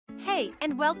Hey,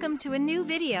 and welcome to a new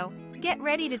video. Get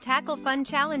ready to tackle fun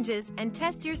challenges and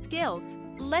test your skills.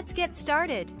 Let's get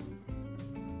started.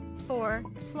 4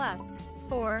 plus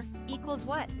 4 equals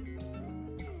what?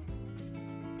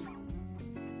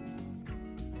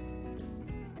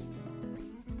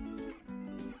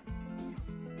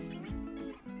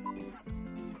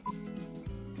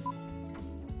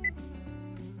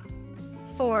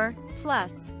 Four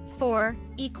plus 4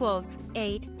 equals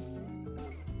 8.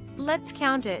 Let's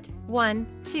count it. 1,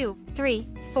 2, 3,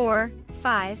 4,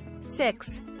 5,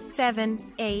 6,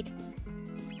 7, 8.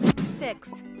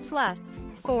 6 plus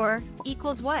 4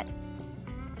 equals what?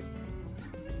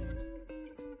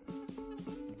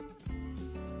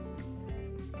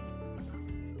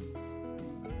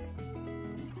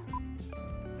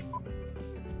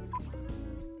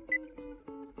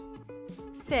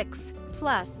 Six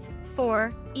plus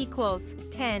 4 equals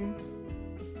 10.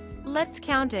 Let's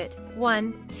count it.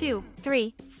 1, 2,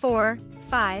 3, 4,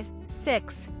 5,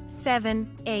 6,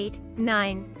 7, 8,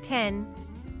 9, 10.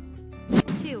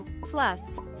 2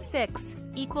 plus 6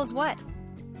 equals what?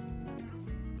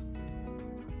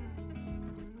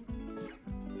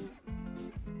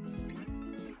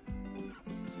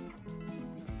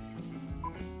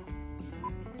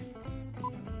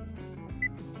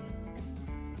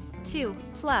 Two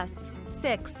plus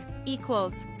 6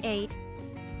 equals 8.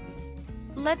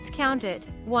 Let's count it.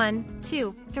 1,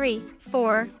 2, 3,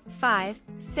 4, 5,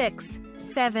 6,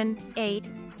 7, 8.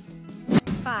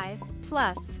 5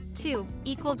 plus 2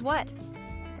 equals what?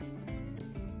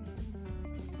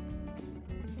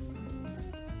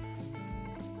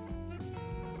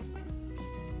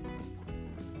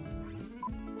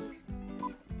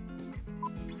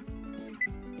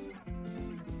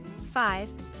 Five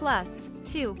plus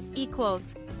 2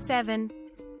 equals 7.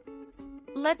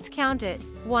 Let's count it.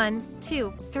 1,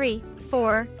 2, 3,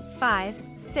 4, 5,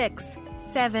 6,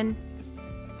 7.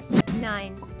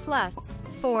 9 plus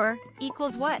 4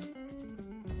 equals what?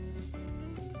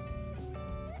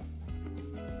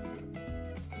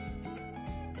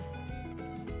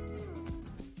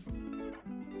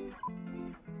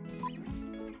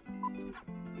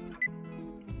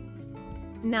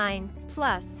 Nine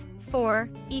plus 4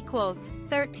 equals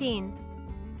 13.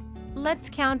 Let's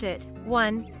count it.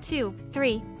 1, 2,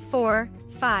 3, 4,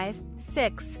 5,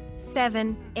 6,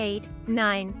 7, 8,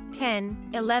 9,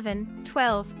 10, 11,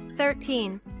 12,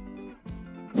 13.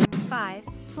 5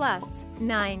 plus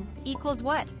 9 equals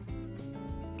what?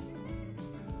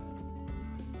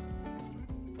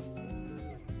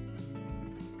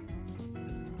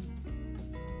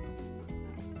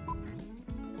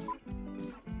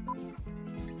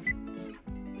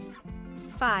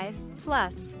 Five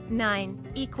plus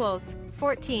 9 equals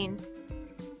 14.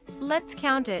 Let's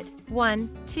count it. 1,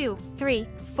 2, 3,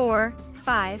 4,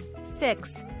 5,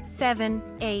 6, 7,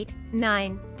 8,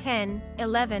 9, 10,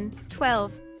 11,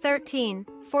 12, 13,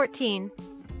 14.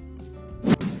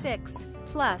 6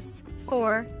 plus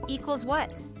 4 equals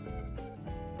what?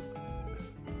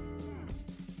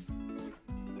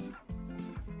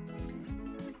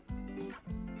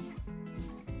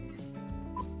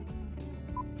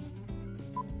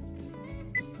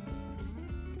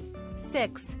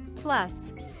 Six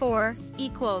plus 4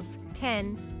 equals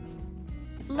 10.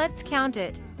 Let's count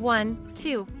it. 1,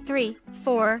 2, 3,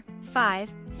 4, 5,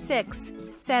 6,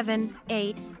 7,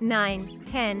 8, 9,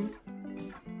 10.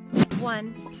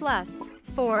 1 plus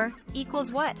 4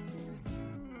 equals what?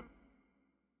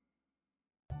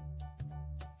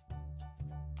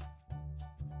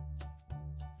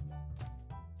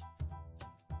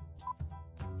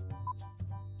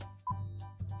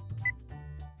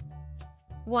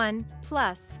 One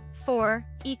plus 4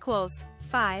 equals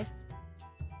 5.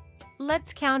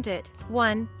 Let's count it.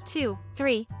 1, 2,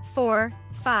 3, 4,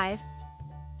 5.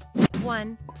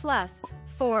 1 plus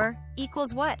 4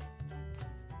 equals what?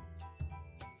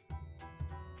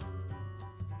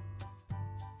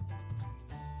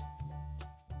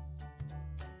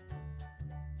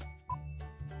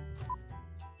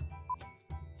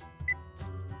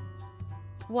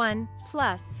 One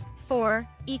plus 4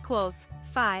 equals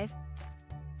 5.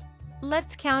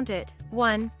 Let's count it.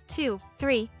 1, 2,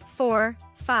 3, 4,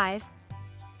 5.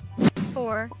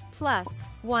 4 plus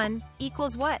 1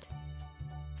 equals what?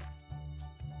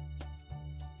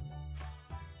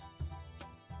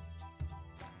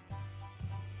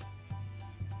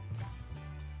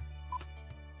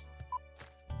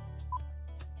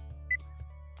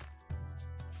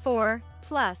 Four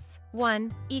plus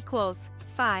 1 equals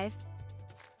 5.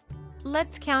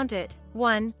 Let's count it.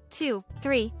 1, 2,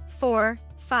 3, 4,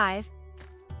 5.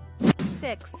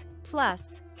 6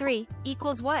 plus 3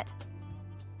 equals what?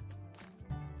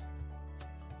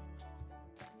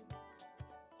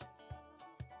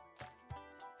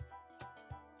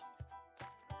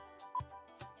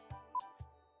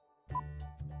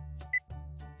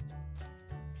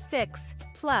 6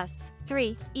 plus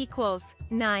 3 equals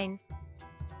 9.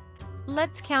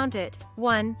 Let's count it.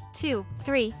 1, 2,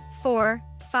 3, 4,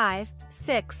 5,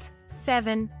 6,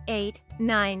 7, 8,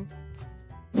 9.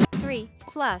 3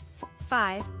 plus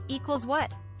 5 equals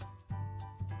what?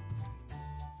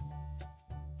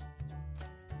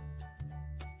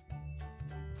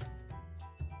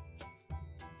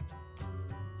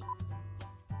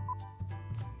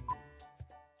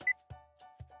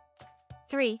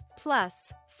 Three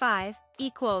plus 5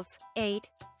 equals 8.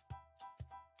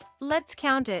 Let's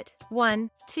count it.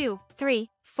 1, 2, 3,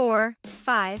 4,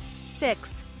 5,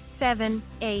 6, 7,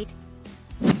 8.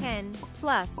 10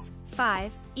 plus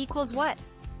 5 equals what?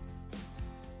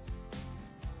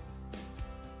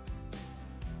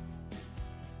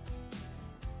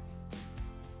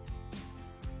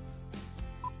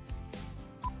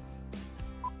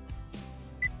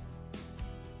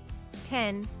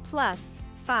 Ten plus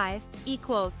 5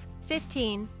 equals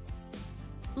 15.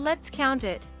 Let's count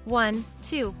it. 1,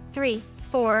 2, 3,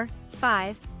 4,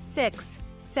 5, 6,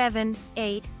 7,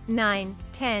 8, 9,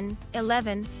 10,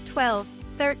 11, 12,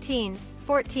 13,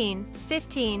 14,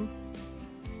 15.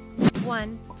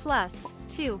 1 plus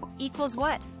 2 equals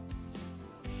what?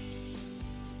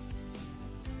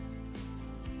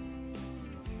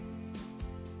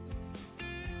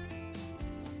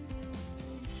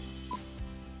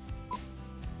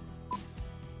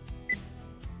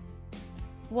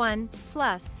 One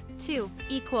plus 2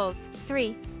 equals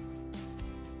 3.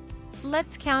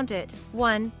 Let's count it.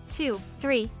 1, 2,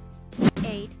 3.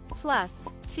 8 plus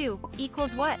 2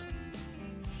 equals what?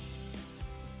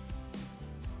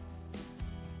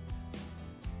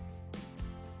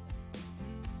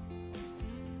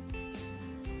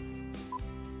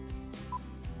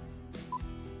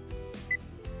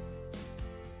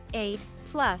 Eight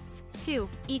plus 2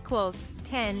 equals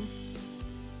 10.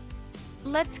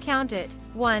 Let's count it.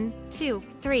 1, 2,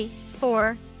 3,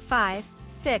 4, 5,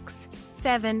 6,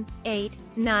 7, 8,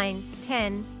 9,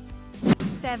 10.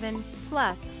 7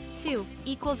 plus 2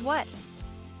 equals what?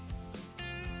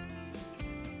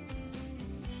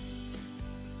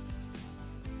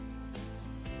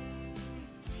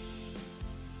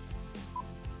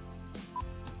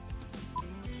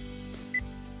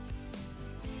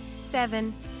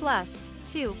 Seven plus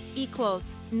 2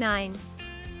 equals 9.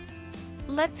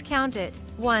 Let's count it.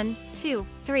 1, 2,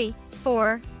 3,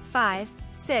 4, 5,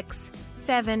 6,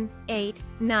 7, 8,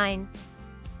 9.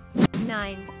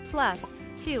 9 plus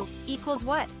 2 equals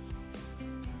what?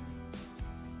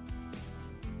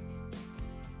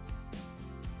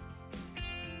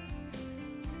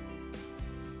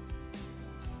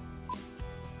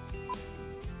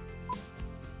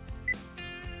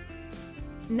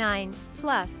 Nine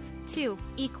plus 2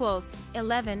 equals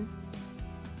 11.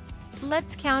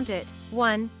 Let's count it.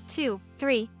 1, 2,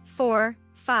 3, 4,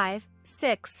 5,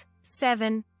 6,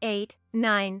 7, 8,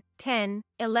 9, 10,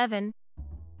 11.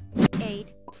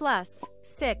 8 plus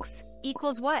 6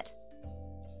 equals what?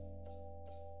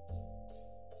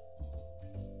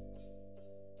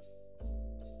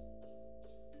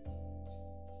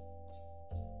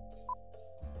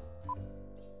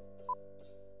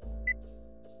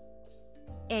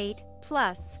 Eight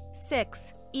plus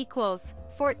 6 equals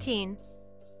 14.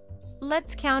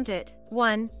 Let's count it.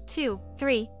 1, 2,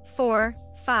 3, 4,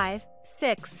 5,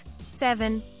 6,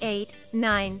 7, 8,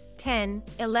 9, 10,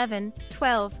 11,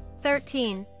 12,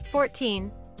 13,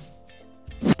 14.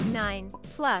 9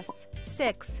 plus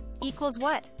 6 equals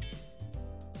what?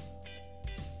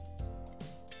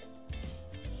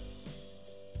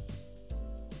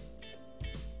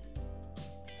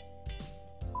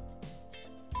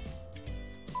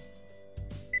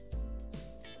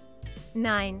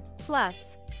 Nine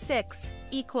plus 6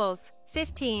 equals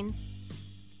 15.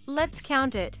 Let's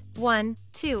count it. 1,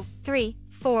 2, 3,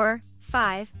 4,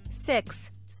 5, 6,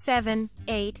 7,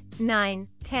 8, 9,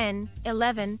 10,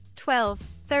 11, 12,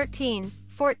 13,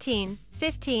 14,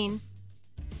 15.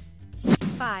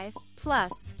 5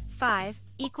 plus 5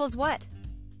 equals what?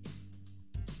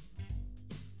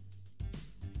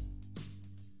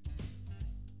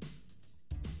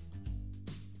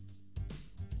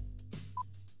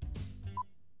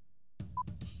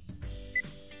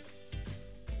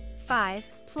 Five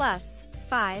plus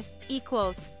 5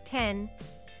 equals 10.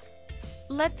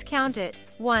 Let's count it.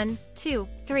 1, 2,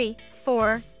 3,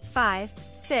 4, 5,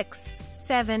 6,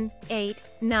 7, 8,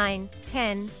 9,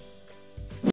 10,